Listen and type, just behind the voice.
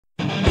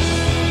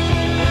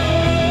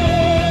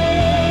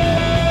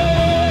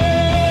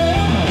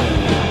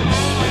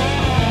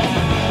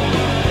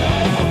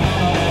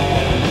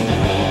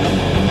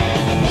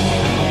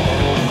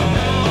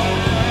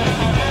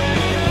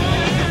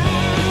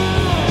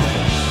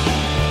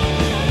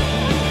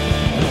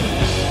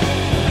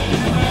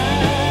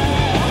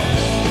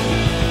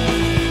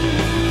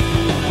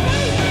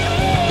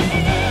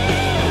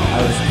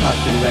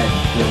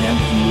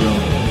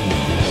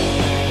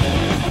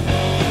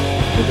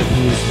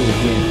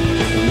begin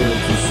is a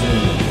little too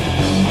soon.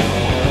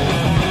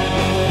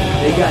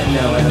 They got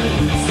no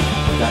evidence,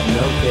 got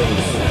no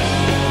face.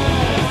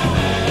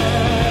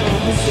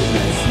 They sit and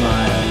they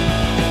smile.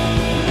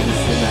 They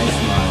sit and they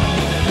smile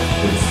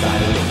with a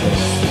silent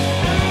face.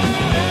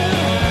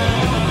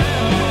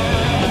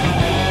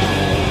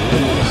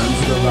 When the arms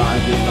of the law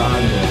get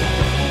longer,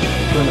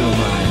 the criminal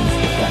minds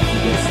got to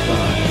get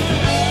stronger.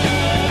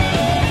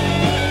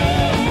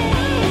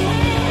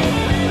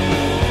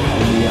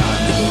 When the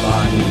arms of the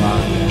law get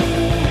longer,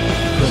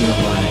 the criminal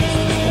minds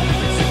got to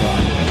get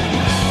stronger.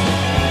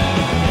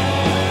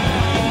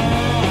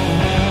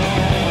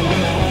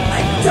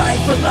 Die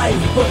for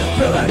life for the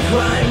thrill of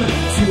crime.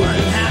 Too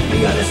unhappy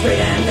on a straight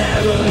and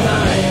narrow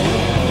line.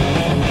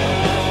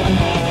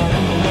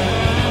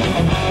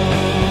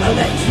 I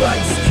let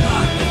drugs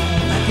talk,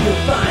 I feel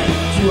fine.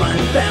 Too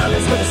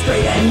unbalanced for the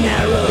straight and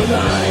narrow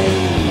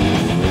line.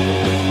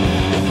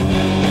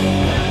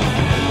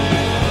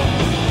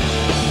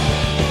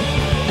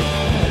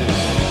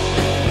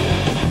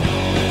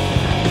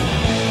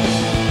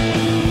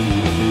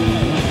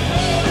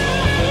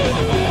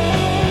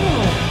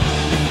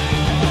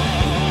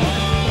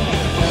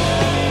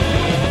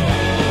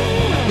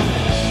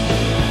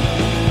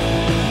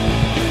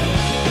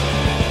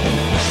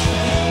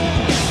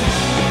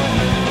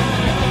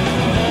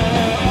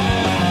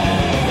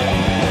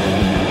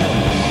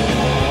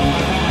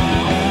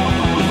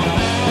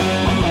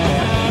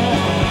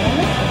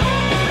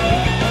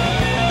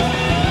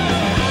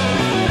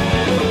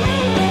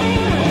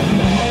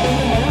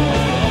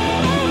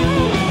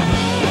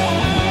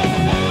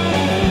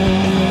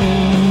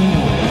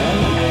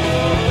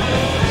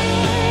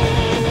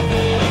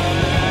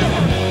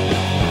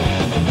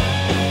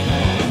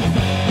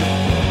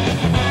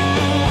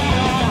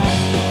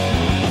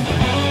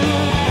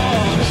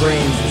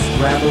 Brains are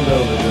scrambled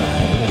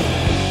overdrive.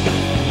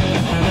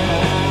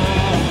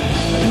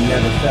 I've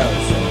never felt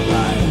so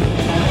alive.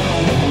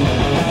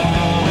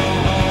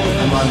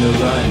 I'm on the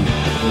run,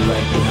 you're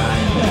right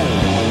behind me.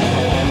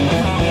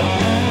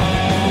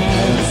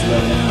 I don't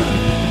slow down.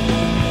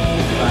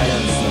 If I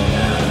don't slow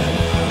down,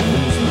 I'll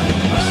lose my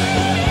mind.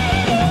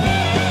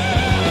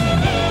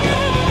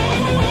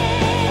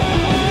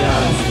 The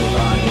odds go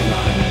on and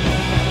on.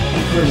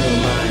 Criminal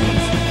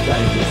minds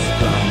gotta get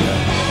stronger.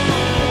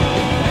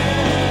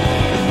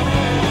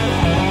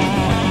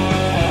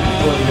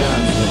 Before the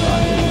arms of the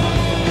body,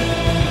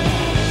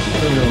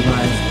 criminal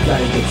minds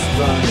gotta get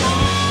stronger.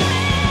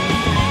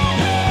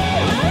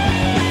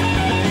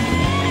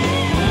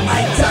 I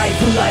died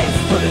for life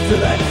for the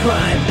thrill of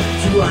crime.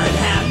 Too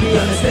unhappy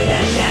on the straight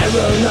and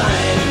narrow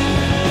line.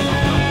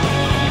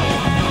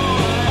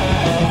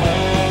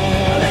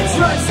 I let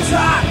drugs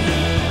talk,